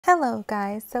Hello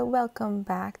guys, so welcome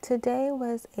back. Today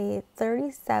was a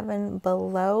 37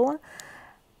 below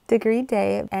degree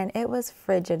day and it was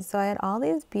frigid. So I had all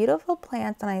these beautiful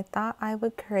plants and I thought I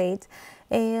would create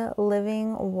a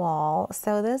living wall.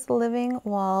 So this living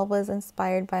wall was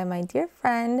inspired by my dear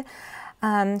friend.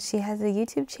 She has a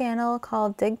YouTube channel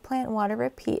called Dig Plant Water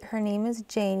Repeat. Her name is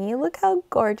Janie. Look how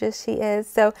gorgeous she is.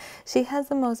 So she has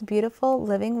the most beautiful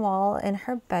living wall in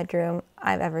her bedroom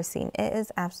I've ever seen. It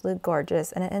is absolutely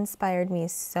gorgeous and it inspired me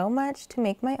so much to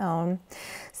make my own.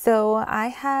 So I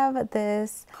have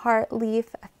this heartleaf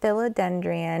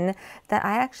philodendron that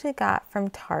I actually got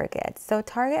from Target. So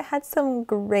Target had some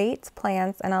great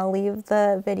plants and I'll leave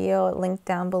the video linked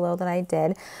down below that I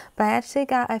did. But I actually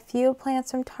got a few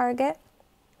plants from Target.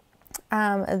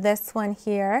 This one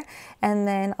here, and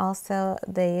then also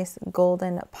this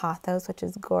golden pothos, which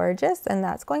is gorgeous, and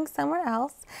that's going somewhere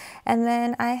else. And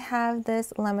then I have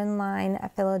this lemon lime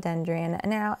philodendron.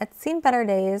 Now it's seen better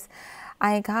days.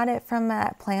 I got it from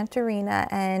Plantarina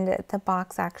and the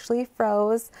box actually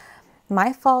froze.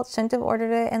 My fault, shouldn't have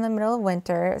ordered it in the middle of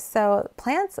winter. So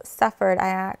plants suffered. I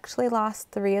actually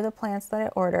lost 3 of the plants that I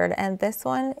ordered, and this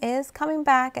one is coming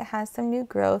back. It has some new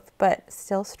growth, but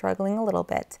still struggling a little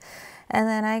bit. And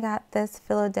then I got this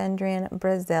Philodendron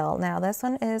Brazil. Now this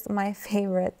one is my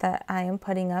favorite that I am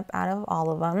putting up out of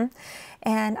all of them.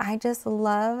 And I just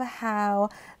love how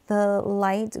the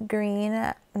light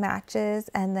green matches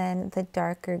and then the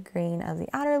darker green of the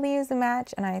outer leaves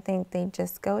match. And I think they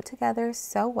just go together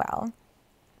so well.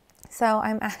 So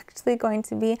I'm actually going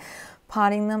to be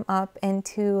potting them up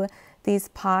into these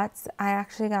pots. I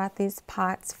actually got these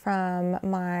pots from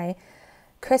my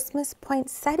Christmas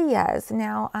poinsettias.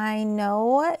 Now I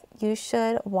know you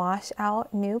should wash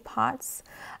out new pots,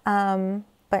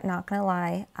 but not gonna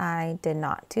lie, I did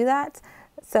not do that.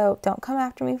 So don't come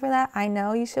after me for that. I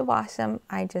know you should wash them,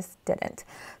 I just didn't.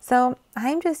 So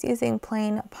I'm just using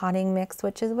plain potting mix,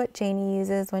 which is what Janie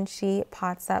uses when she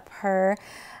pots up her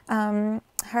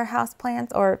house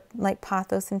plants or like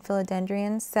pothos and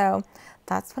philodendrons. So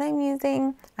that's what I'm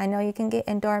using. I know you can get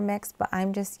indoor mix, but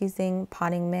I'm just using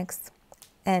potting mix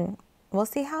and we'll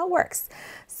see how it works.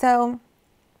 So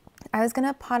I was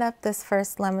gonna pot up this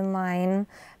first lemon lime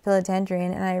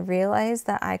philodendron and I realized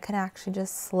that I could actually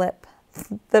just slip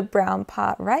the brown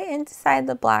pot right inside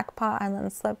the black pot and then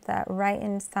slip that right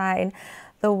inside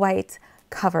the white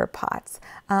cover pots.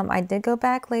 I did go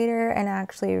back later and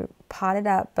actually pot it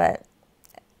up, but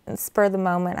spur of the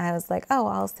moment I was like, oh,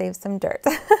 I'll save some dirt.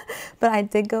 But I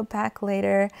did go back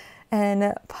later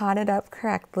and pot it up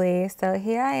correctly. So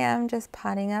here I am just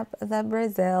potting up the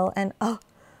Brazil, and oh,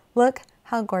 look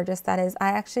how gorgeous that is. I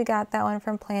actually got that one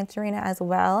from Plantarina as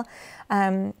well,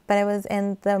 but it was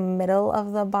in the middle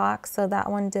of the box, so that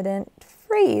one didn't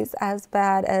freeze as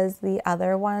bad as the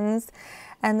other ones.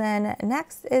 And then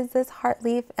next is this heart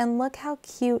leaf, and look how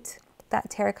cute that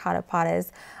terracotta pot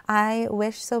is. I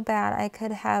wish so bad I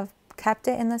could have kept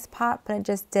it in this pot, but it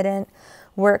just didn't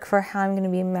work for how I'm going to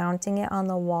be mounting it on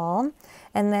the wall.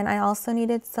 And then I also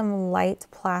needed some light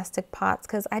plastic pots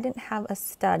because I didn't have a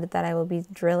stud that I will be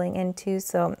drilling into,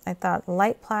 so I thought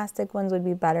light plastic ones would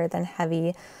be better than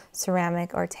heavy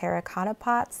ceramic or terracotta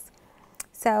pots.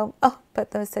 So, oh,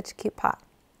 but that was such a cute pot.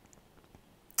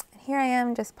 Here I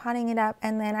am just potting it up,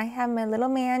 and then I have my little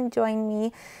man join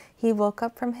me. He woke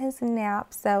up from his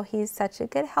nap, so he's such a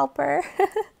good helper,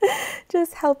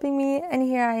 just helping me. And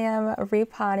here I am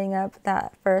repotting up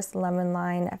that first lemon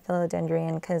lime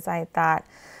philodendron because I thought,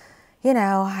 you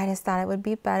know, I just thought it would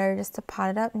be better just to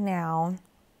pot it up now.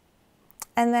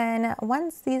 And then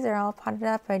once these are all potted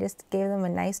up, I just gave them a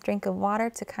nice drink of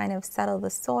water to kind of settle the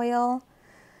soil.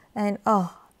 And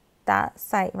oh, that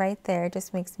sight right there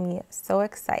just makes me so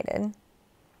excited.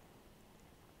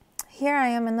 Here I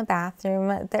am in the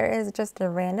bathroom. There is just a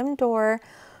random door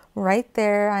right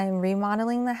there. I'm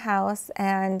remodeling the house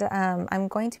and I'm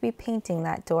going to be painting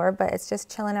that door, but it's just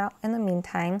chilling out in the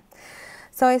meantime.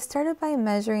 So I started by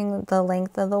measuring the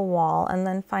length of the wall and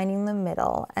then finding the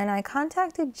middle. And I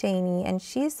contacted Janie and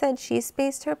she said she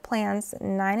spaced her plants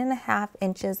 9.5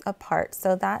 inches apart.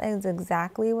 So that is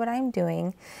exactly what I'm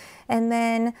doing. And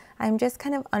then I'm just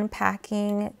kind of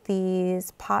unpacking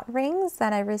these pot rings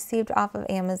that I received off of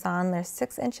Amazon. They're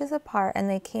 6 inches apart and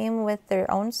they came with their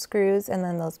own screws and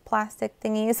then those plastic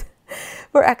thingies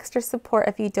for extra support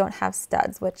if you don't have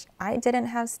studs, which I didn't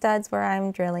have studs where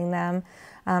I'm drilling them.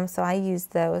 So I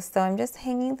used those. So I'm just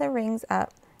hanging the rings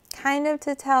up kind of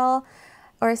to tell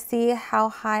or see how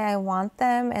high I want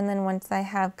them. And then once I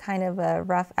have kind of a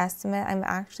rough estimate, I'm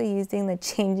actually using the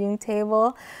changing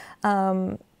table.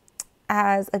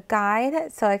 as a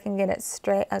guide so I can get it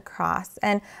straight across.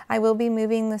 And I will be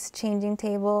moving this changing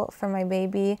table for my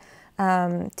baby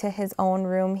to his own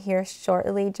room here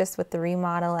shortly, just with the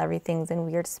remodel. Everything's in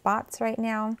weird spots right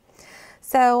now.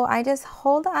 So I just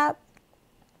hold up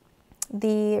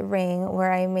the ring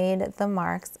where I made the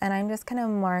marks, and I'm just kind of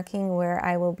marking where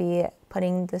I will be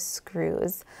putting the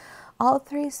screws. All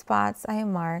 3 spots I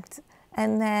marked,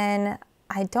 and then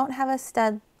I don't have a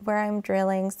stud where I'm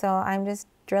drilling, so I'm just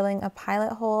drilling a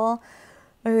pilot hole.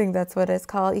 I think that's what it's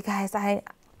called. You guys, I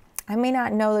may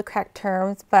not know the correct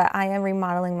terms, but I am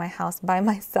remodeling my house by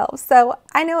myself, so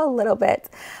I know a little bit.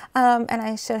 And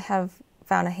I should have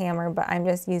found a hammer, but I'm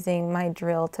just using my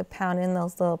drill to pound in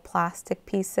those little plastic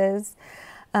pieces.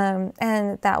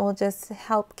 And that will just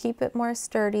help keep it more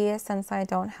sturdy since I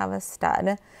don't have a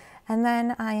stud. And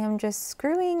then I am just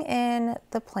screwing in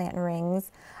the plant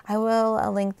rings. I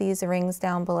will link these rings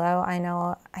down below.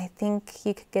 I think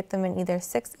you could get them in either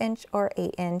 6-inch or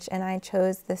 8-inch, and I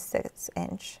chose the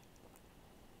 6-inch.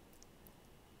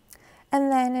 And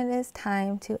then it is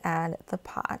time to add the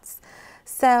pots.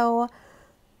 So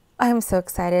I'm so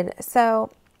excited.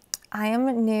 So I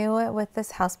am new with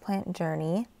this houseplant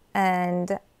journey,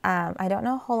 and I don't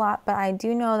know a whole lot, but I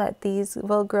do know that these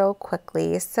will grow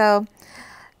quickly. So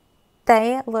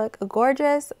they look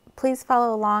gorgeous. Please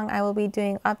follow along. I will be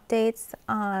doing updates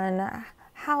on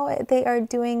how they are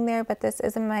doing there, but this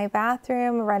is in my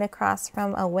bathroom right across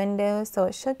from a window, so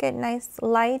it should get nice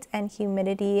light and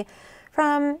humidity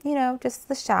from, you know, just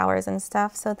the showers and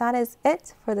stuff. So that is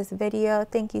it for this video.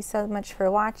 Thank you so much for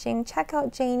watching. Check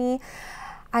out Janie.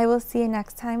 I will see you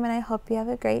next time, and I hope you have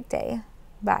a great day.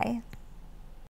 Bye.